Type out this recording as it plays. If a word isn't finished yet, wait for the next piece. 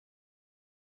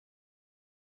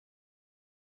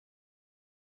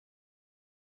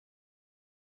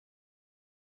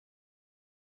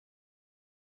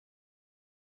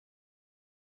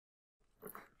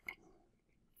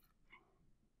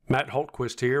Matt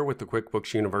Holtquist here with the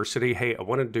QuickBooks University. Hey, I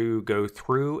wanted to go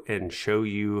through and show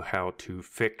you how to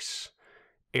fix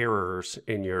errors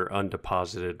in your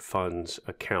undeposited funds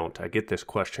account. I get this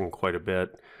question quite a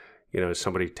bit. You know,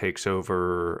 somebody takes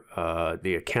over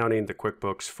the accounting, the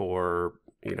QuickBooks for,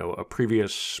 a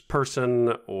previous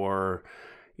person, or,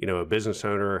 a business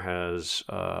owner has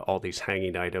all these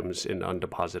hanging items in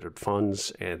undeposited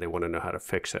funds and they want to know how to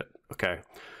fix it. Okay,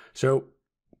 so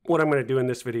what I'm going to do in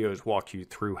this video is walk you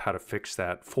through how to fix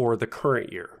that for the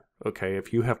current year. Okay,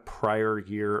 if you have prior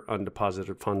year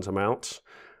undeposited funds amounts,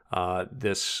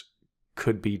 this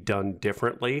could be done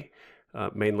differently,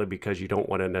 mainly because you don't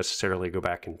want to necessarily go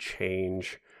back and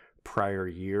change prior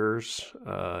years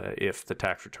if the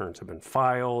tax returns have been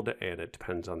filed, and it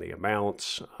depends on the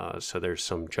amounts. So there's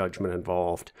some judgment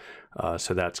involved.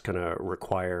 So that's going to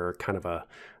require kind of a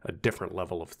different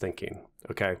level of thinking.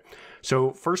 Okay.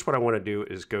 So first, what I want to do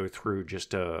is go through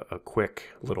just a quick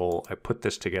little, I put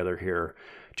this together here,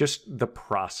 just the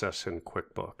process in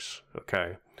QuickBooks.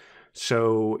 Okay.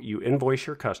 So you invoice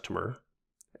your customer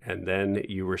and then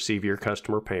you receive your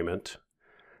customer payment.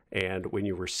 And when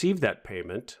you receive that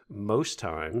payment, most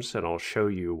times, and I'll show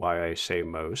you why I say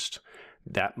most,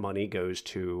 that money goes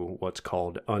to what's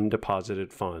called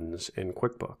undeposited funds in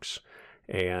QuickBooks.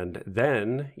 And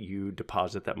then you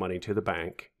deposit that money to the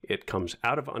bank. It comes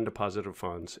out of undeposited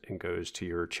funds and goes to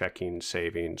your checking,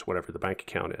 savings, whatever the bank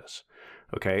account is.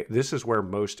 Okay, this is where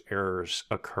most errors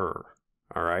occur,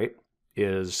 all right,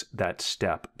 is that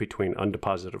step between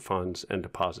undeposited funds and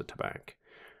deposit to bank.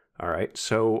 All right,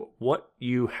 so what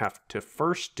you have to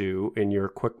first do in your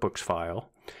QuickBooks file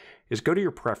is go to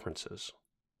your preferences.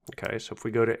 Okay, so if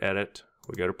we go to edit,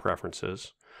 we go to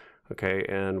preferences, okay,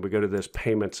 and we go to this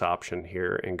payments option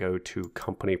here and go to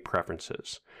company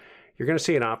preferences. You're going to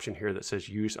see an option here that says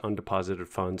use undeposited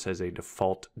funds as a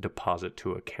default deposit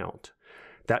to account.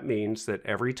 That means that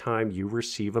every time you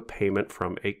receive a payment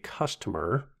from a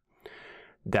customer,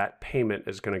 that payment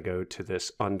is going to go to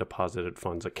this undeposited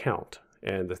funds account.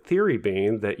 And the theory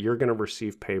being that you're going to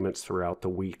receive payments throughout the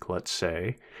week, let's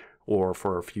say, or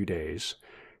for a few days,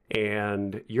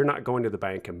 and you're not going to the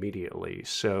bank immediately.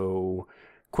 So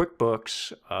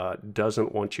QuickBooks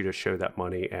doesn't want you to show that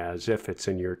money as if it's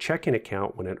in your checking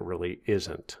account when it really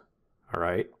isn't. All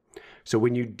right. So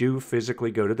when you do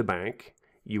physically go to the bank,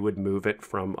 you would move it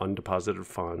from undeposited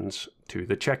funds to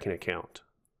the checking account.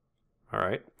 All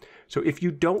right. So if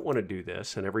you don't want to do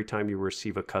this, and every time you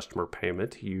receive a customer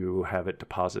payment, you have it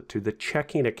deposit to the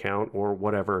checking account or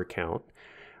whatever account,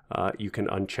 you can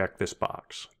uncheck this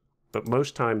box. But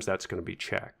most times that's going to be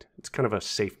checked. It's kind of a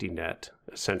safety net,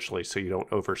 essentially, so you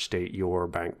don't overstate your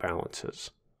bank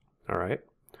balances. All right.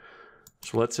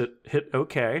 So let's hit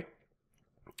OK.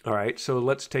 All right. So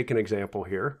let's take an example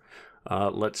here.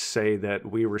 Let's say that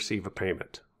we receive a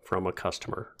payment from a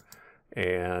customer.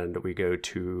 And we go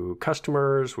to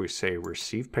customers, we say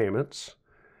receive payments,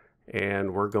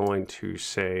 and we're going to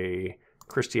say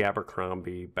Christy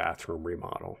Abercrombie bathroom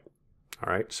remodel.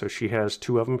 All right, so she has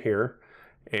two of them here,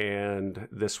 and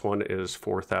this one is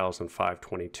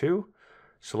 $4,522.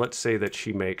 So let's say that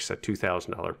she makes a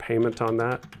 $2,000 payment on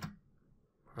that.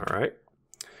 All right,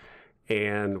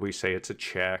 and we say it's a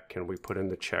check, and we put in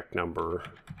the check number.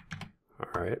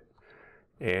 All right,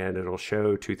 and it'll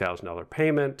show $2,000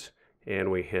 payment.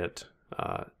 And we hit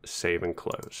save and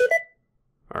close.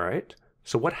 All right.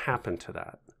 So what happened to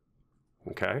that?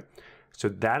 Okay. So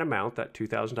that amount, that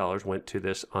 $2,000, went to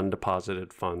this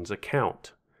undeposited funds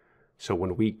account. So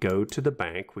when we go to the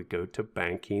bank, we go to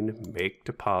banking, make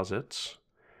deposits,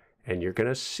 and you're going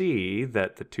to see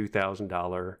that the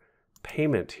 $2,000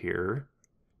 payment here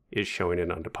is showing in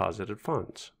undeposited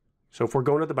funds. So if we're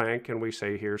going to the bank and we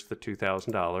say, here's the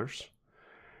 $2,000,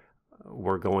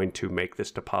 we're going to make this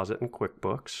deposit in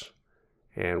QuickBooks,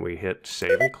 and we hit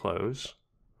save and close.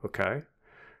 Okay.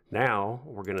 Now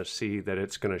we're going to see that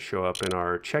it's going to show up in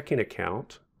our checking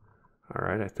account. All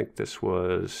right. I think this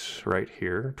was right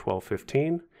here,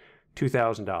 12/15,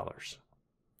 $2,000.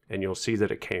 And you'll see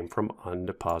that it came from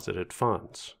undeposited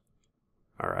funds.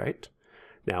 All right.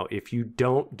 Now, if you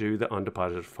don't do the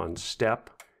undeposited funds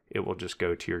step, it will just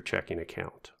go to your checking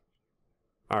account.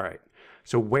 All right.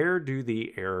 So where do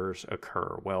the errors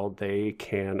occur? Well, they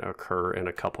can occur in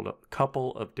a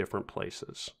couple of different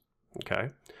places.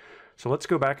 Okay. So let's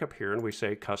go back up here and we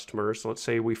say customers. Let's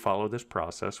say we follow this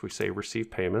process. We say receive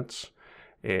payments,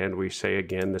 and we say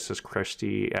again, this is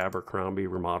Christy Abercrombie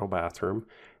remodel bathroom,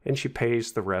 and she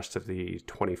pays the rest of the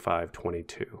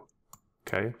 $25.22.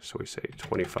 Okay. So we say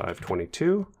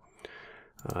 $25.22,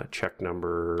 check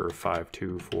number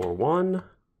 5241.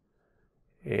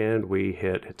 And we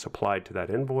hit, it's applied to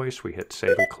that invoice, we hit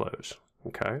save and close.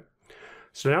 Okay.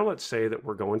 So now let's say that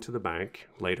we're going to the bank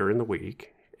later in the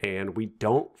week and we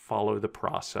don't follow the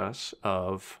process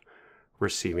of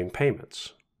receiving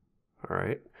payments. All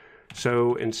right.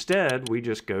 So instead, we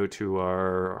just go to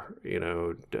our,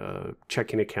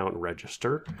 checking account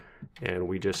register, and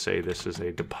we just say this is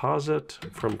a deposit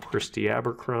from Christy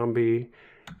Abercrombie,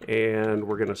 and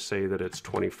we're going to say that it's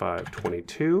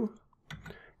 2522,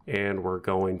 and we're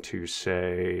going to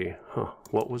say,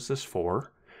 what was this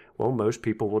for? Well, most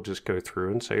people will just go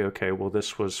through and say, okay, well,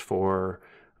 this was for,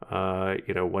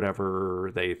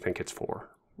 whatever they think it's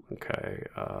for. Okay,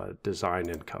 design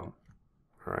income.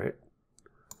 All right.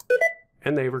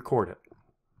 And they record it.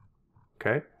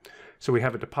 Okay, so we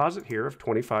have a deposit here of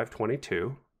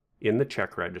 $25.22 in the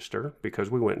check register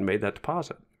because we went and made that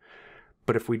deposit.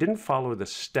 But if we didn't follow the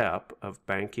step of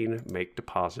banking, make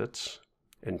deposits,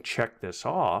 and check this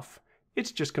off,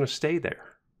 it's just going to stay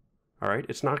there. All right,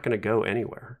 it's not going to go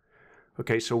anywhere.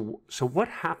 Okay, so what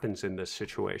happens in this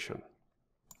situation?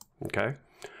 Okay,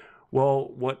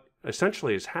 well, what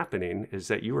essentially is happening is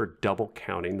that you are double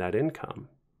counting that income.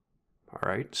 All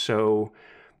right, so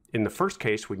in the first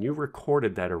case, when you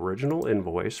recorded that original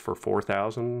invoice for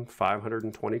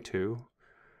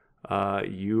 $4,522,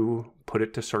 you put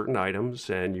it to certain items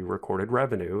and you recorded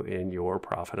revenue in your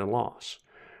profit and loss.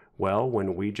 Well,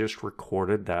 when we just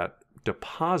recorded that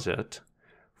deposit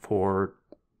for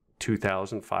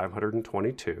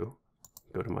 $2,522,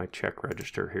 go to my check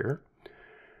register here,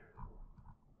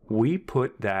 we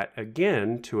put that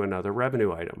again to another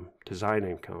revenue item, design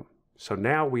income. So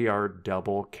now we are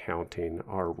double counting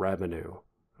our revenue,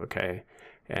 okay?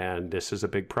 And this is a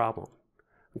big problem.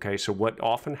 Okay, so what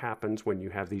often happens when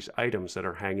you have these items that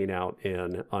are hanging out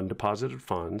in undeposited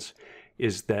funds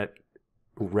is that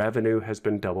revenue has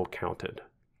been double counted,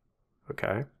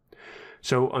 okay?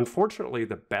 So unfortunately,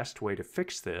 the best way to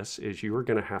fix this is you are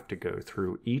going to have to go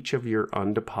through each of your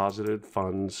undeposited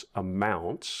funds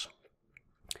amounts.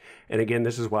 And again,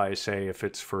 this is why I say if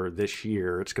it's for this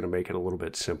year, it's going to make it a little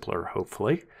bit simpler,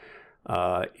 hopefully.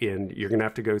 And you're going to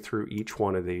have to go through each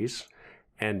one of these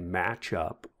and match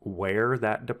up where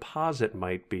that deposit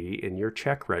might be in your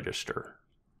check register.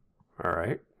 All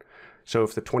right. So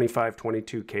if the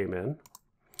 2522 came in,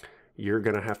 you're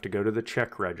going to have to go to the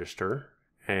check register.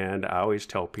 And I always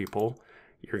tell people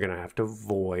you're going to have to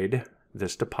void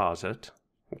this deposit.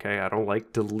 Okay. I don't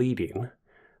like deleting.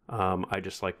 I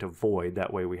just like to void,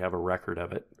 that way we have a record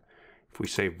of it. If we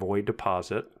say void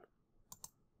deposit,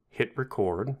 hit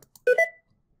record,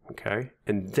 okay,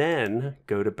 and then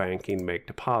go to banking, make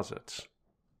deposits,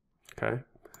 okay.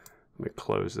 Let me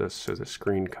close this so the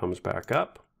screen comes back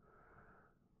up.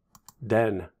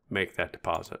 Then make that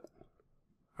deposit,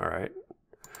 all right.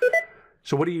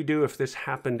 So what do you do if this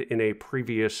happened in a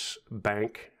previous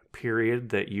bank period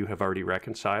that you have already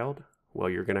reconciled? Well,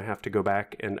 you're going to have to go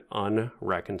back and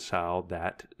unreconcile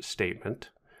that statement,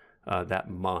 that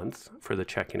month for the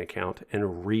checking account,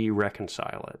 and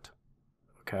re-reconcile it,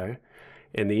 okay?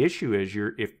 And the issue is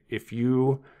if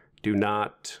you do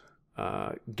not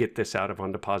get this out of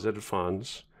undeposited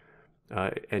funds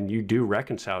and you do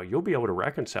reconcile, you'll be able to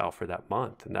reconcile for that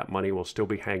month, and that money will still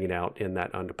be hanging out in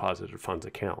that undeposited funds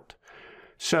account.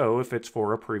 So if it's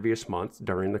for a previous month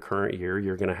during the current year,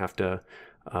 you're going to have to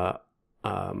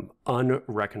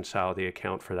unreconcile the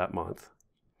account for that month,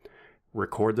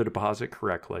 record the deposit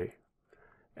correctly,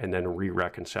 and then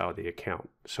re-reconcile the account.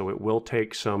 So it will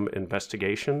take some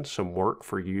investigation, some work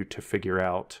for you to figure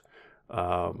out,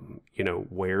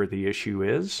 where the issue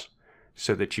is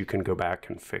so that you can go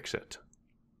back and fix it.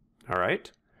 All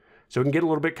right. So it can get a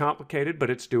little bit complicated,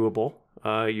 but it's doable.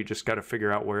 You just got to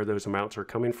figure out where those amounts are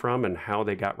coming from and how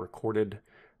they got recorded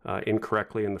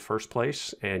incorrectly in the first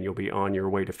place, and you'll be on your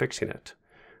way to fixing it.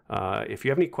 If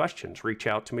you have any questions, reach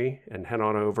out to me and head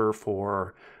on over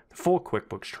for the full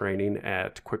QuickBooks training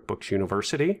at QuickBooks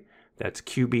University. That's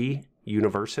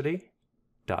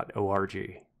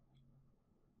qbuniversity.org.